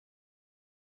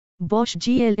Bosch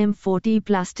GLM 40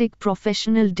 Plastic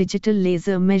Professional Digital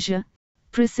Laser Measure,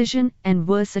 Precision and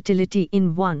Versatility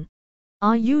in One.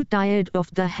 Are you tired of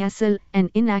the hassle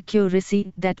and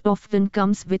inaccuracy that often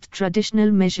comes with traditional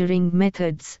measuring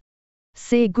methods?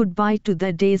 Say goodbye to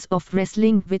the days of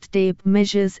wrestling with tape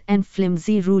measures and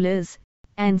flimsy rulers,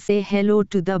 and say hello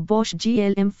to the Bosch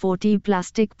GLM 40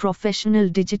 Plastic Professional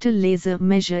Digital Laser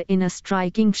Measure in a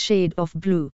striking shade of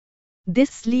blue.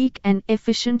 This sleek and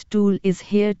efficient tool is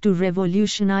here to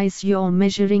revolutionize your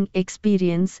measuring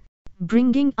experience,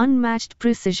 bringing unmatched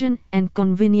precision and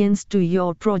convenience to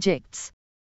your projects.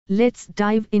 Let's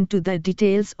dive into the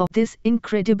details of this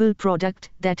incredible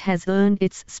product that has earned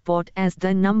its spot as the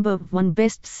 #1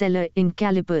 bestseller in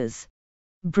Calipers.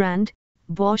 Brand: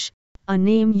 Bosch, a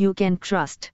name you can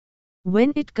trust.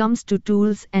 When it comes to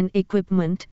tools and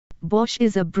equipment, Bosch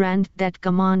is a brand that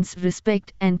commands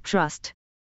respect and trust.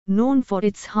 Known for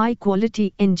its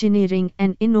high-quality engineering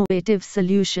and innovative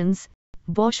solutions,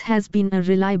 Bosch has been a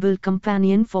reliable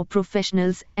companion for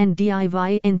professionals and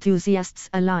DIY enthusiasts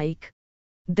alike.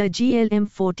 The GLM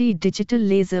 40 Digital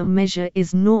Laser Measure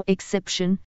is no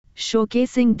exception,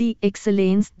 showcasing the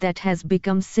excellence that has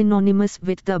become synonymous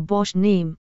with the Bosch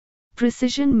name.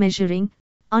 Precision measuring,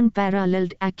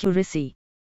 unparalleled accuracy.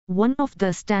 One of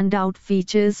the standout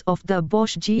features of the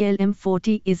Bosch GLM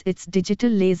 40 is its digital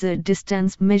laser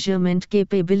distance measurement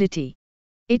capability.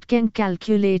 It can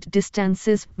calculate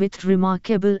distances with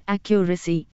remarkable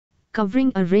accuracy,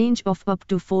 covering a range of up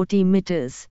to 40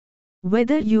 meters.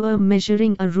 Whether you are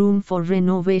measuring a room for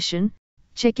renovation,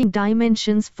 checking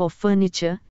dimensions for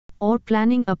furniture, or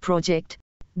planning a project,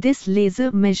 this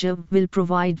laser measure will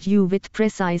provide you with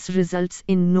precise results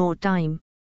in no time.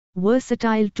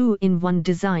 Versatile 2-in-1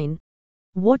 design.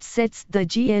 What sets the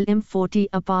GLM 40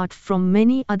 apart from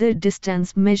many other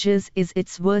distance measures is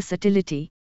its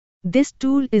versatility. This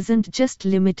tool isn't just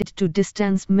limited to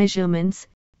distance measurements,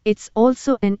 it's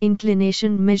also an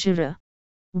inclination measurer.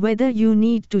 Whether you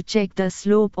need to check the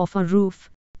slope of a roof,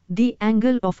 the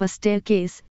angle of a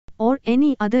staircase, or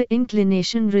any other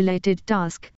inclination-related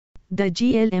task, the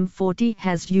GLM 40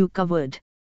 has you covered.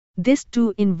 This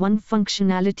 2-in-1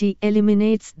 functionality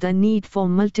eliminates the need for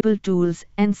multiple tools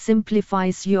and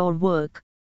simplifies your work.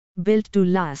 Built to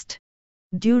last.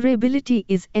 Durability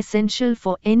is essential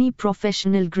for any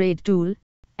professional-grade tool,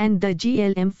 and the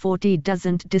GLM 40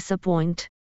 doesn't disappoint.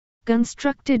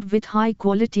 Constructed with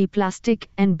high-quality plastic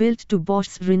and built to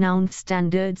Bosch's renowned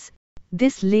standards,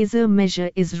 this laser measure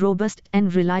is robust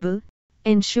and reliable,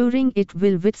 ensuring it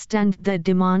will withstand the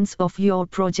demands of your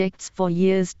projects for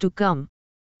years to come.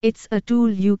 It's a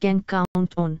tool you can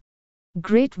count on.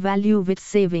 Great value with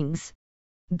savings.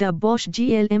 The Bosch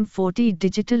GLM 40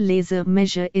 Digital Laser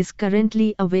Measure is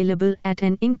currently available at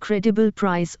an incredible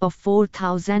price of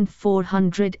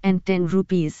 4,410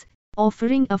 rupees.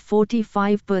 Offering a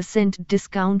 45%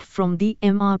 discount from the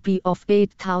MRP of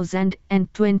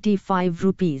 8,025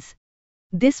 rupees.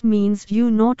 This means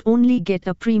you not only get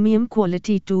a premium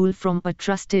quality tool from a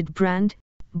trusted brand,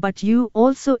 but you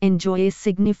also enjoy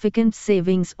significant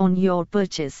savings on your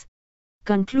purchase.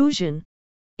 Conclusion.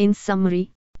 In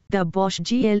summary, the Bosch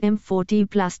GLM 40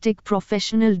 Plastic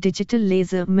Professional Digital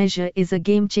Laser Measure is a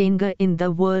game changer in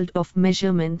the world of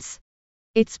measurements.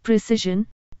 Its precision,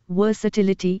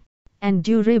 versatility, and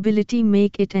durability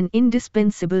make it an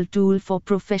indispensable tool for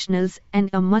professionals and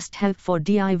a must-have for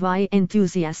DIY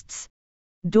enthusiasts.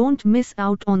 Don't miss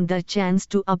out on the chance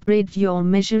to upgrade your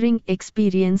measuring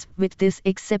experience with this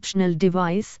exceptional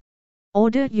device.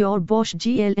 Order your Bosch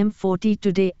GLM 40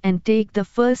 today and take the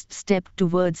first step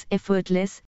towards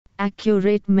effortless,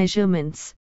 accurate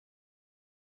measurements.